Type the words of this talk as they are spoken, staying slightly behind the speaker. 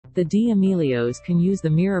The D'Amelios can use the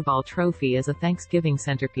Mirrorball trophy as a Thanksgiving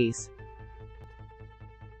centerpiece.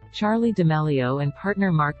 Charli D'Amelio and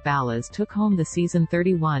partner Mark Ballas took home the season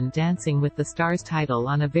 31 Dancing with the Stars title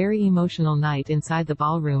on a very emotional night inside the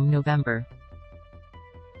ballroom November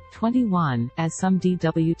 21, as some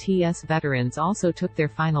DWTS veterans also took their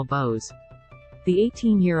final bows. The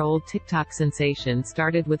 18-year-old TikTok sensation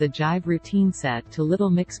started with a jive routine set to Little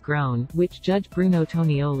Mix Grown, which Judge Bruno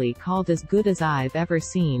Tonioli called as good as I've ever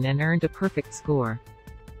seen and earned a perfect score.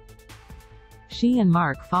 She and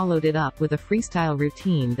Mark followed it up with a freestyle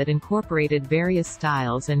routine that incorporated various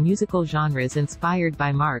styles and musical genres inspired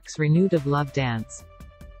by Mark's Renewed of Love dance.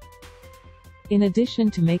 In addition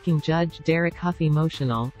to making Judge Derek Huff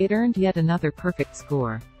emotional, it earned yet another perfect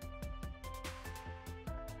score.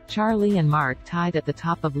 Charli and Mark tied at the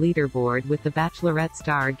top of leaderboard with the Bachelorette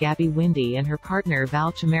star Gabby Windey and her partner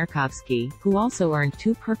Val Chmerkovskiy, who also earned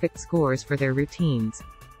 2 perfect scores for their routines.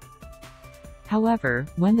 However,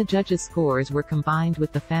 when the judges' scores were combined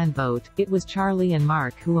with the fan vote, it was Charli and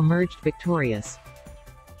Mark who emerged victorious.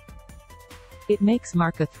 It makes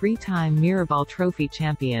Mark a 3-time Mirrorball Trophy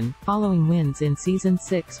champion, following wins in Season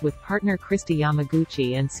 6 with partner Kristi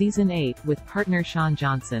Yamaguchi and Season 8 with partner Sean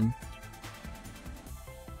Johnson.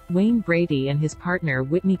 Wayne Brady and his partner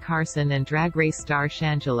Whitney Carson and Drag Race star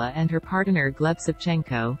Shangela and her partner Gleb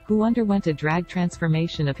Savchenko, who underwent a drag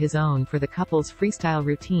transformation of his own for the couple's freestyle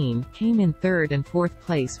routine, came in 3rd and 4th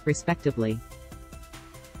place, respectively.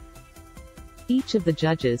 Each of the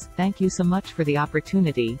judges, "Thank you so much for the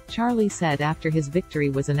opportunity," Charli said after his victory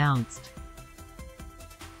was announced.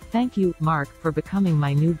 "Thank you, Mark, for becoming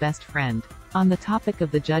my new best friend." On the topic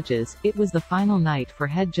of the judges, it was the final night for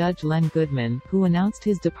head judge Len Goodman, who announced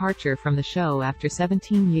his departure from the show after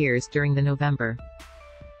 17 years during the November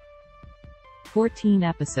 14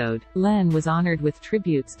 episode. Len was honored with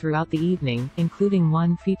tributes throughout the evening, including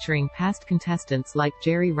one featuring past contestants like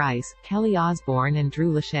Jerry Rice, Kelly Osbourne and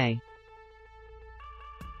Drew Lachey.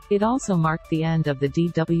 It also marked the end of the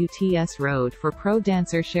DWTS road for pro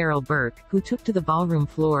dancer Cheryl Burke, who took to the ballroom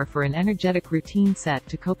floor for an energetic routine set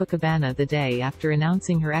to Copacabana the day after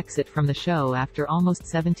announcing her exit from the show after almost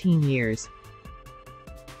 17 years.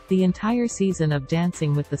 The entire season of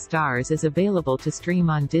Dancing with the Stars is available to stream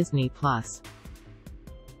on Disney+.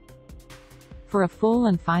 For a full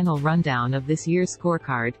and final rundown of this year's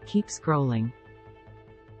scorecard, keep scrolling.